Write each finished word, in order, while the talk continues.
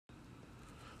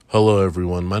Hello,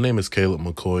 everyone. My name is Caleb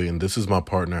McCoy, and this is my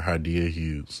partner, Hadia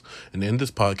Hughes. And in this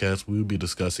podcast, we will be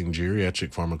discussing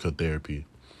geriatric pharmacotherapy.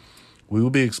 We will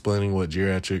be explaining what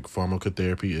geriatric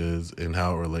pharmacotherapy is and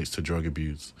how it relates to drug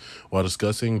abuse. While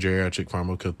discussing geriatric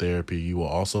pharmacotherapy, you will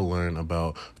also learn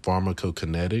about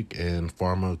pharmacokinetic and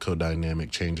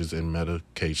pharmacodynamic changes in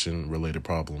medication-related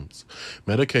problems.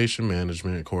 Medication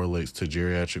management correlates to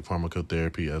geriatric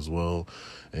pharmacotherapy as well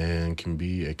and can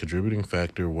be a contributing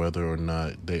factor whether or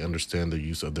not they understand the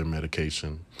use of their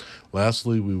medication.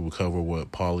 Lastly, we will cover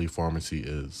what polypharmacy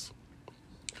is.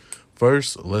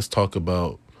 First, let's talk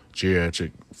about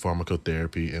geriatric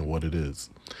pharmacotherapy and what it is.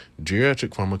 Geriatric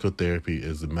pharmacotherapy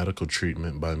is a medical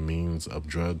treatment by means of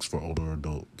drugs for older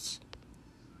adults.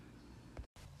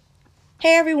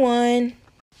 Hey everyone!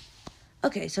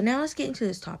 Okay, so now let's get into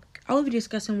this topic. I will be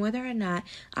discussing whether or not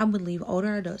I believe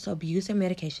older adults abuse their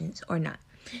medications or not,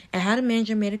 and how to manage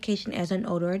your medication as an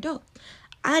older adult.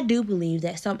 I do believe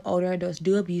that some older adults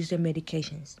do abuse their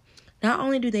medications. Not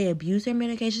only do they abuse their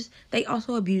medications, they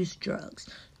also abuse drugs.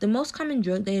 The most common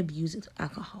drug they abuse is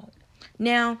alcohol.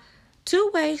 Now, two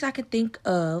ways I can think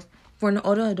of for an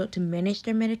older adult to manage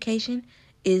their medication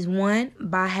is one,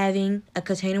 by having a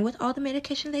container with all the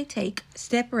medication they take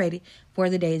separated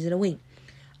for the days of the week.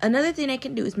 Another thing they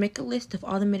can do is make a list of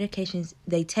all the medications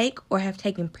they take or have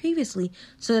taken previously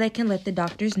so they can let the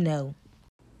doctors know.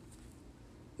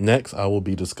 Next, I will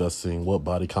be discussing what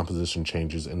body composition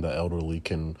changes in the elderly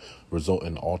can result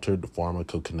in altered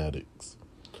pharmacokinetics.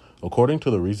 According to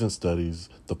the recent studies,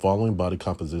 the following body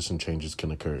composition changes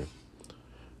can occur: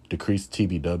 decreased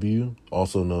TBW,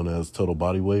 also known as total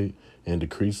body weight, and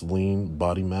decreased lean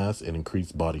body mass and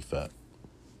increased body fat.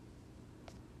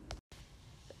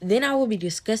 Then I will be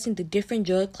discussing the different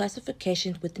drug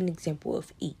classifications with an example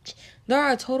of each. There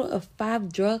are a total of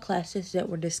 5 drug classes that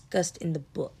were discussed in the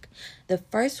book. The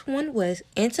first one was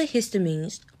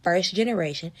antihistamines, first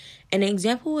generation. An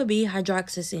example would be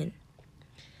hydroxyzine.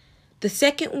 The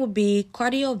second will be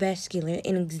cardiovascular.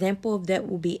 An example of that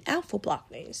will be alpha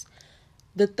blockers.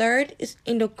 The third is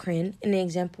endocrine. An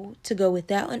example to go with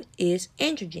that one is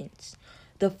androgens.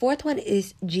 The fourth one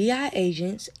is GI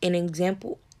agents. An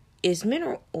example is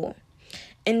mineral oil.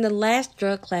 And the last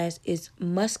drug class is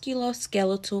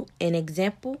musculoskeletal. An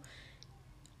example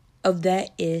of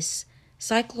that is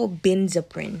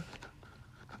cyclobenzaprine.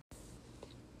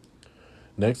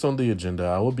 Next on the agenda,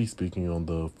 I will be speaking on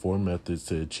the 4 methods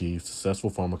to achieve successful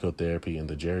pharmacotherapy in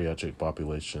the geriatric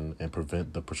population and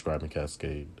prevent the prescribing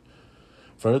cascade.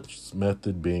 First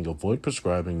method being avoid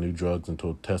prescribing new drugs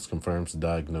until test confirms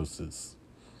diagnosis.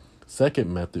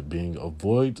 Second method being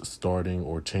avoid starting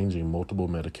or changing multiple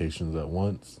medications at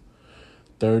once.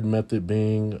 Third method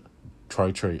being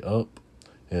titrate up.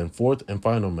 And fourth and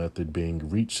final method being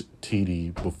reach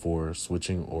TD before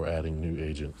switching or adding new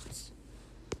agents.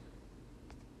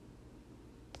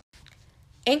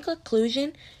 In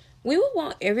conclusion, we would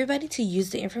want everybody to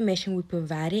use the information we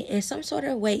provided in some sort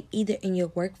of way, either in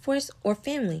your workforce or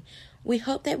family. We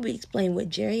hope that we explain what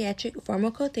geriatric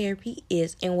pharmacotherapy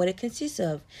is and what it consists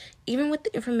of. Even with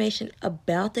the information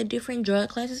about the different drug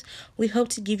classes, we hope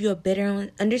to give you a better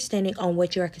understanding on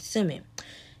what you are consuming.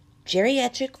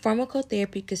 Geriatric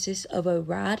pharmacotherapy consists of a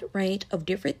wide range of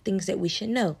different things that we should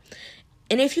know.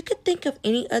 And if you could think of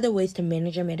any other ways to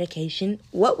manage your medication,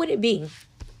 what would it be?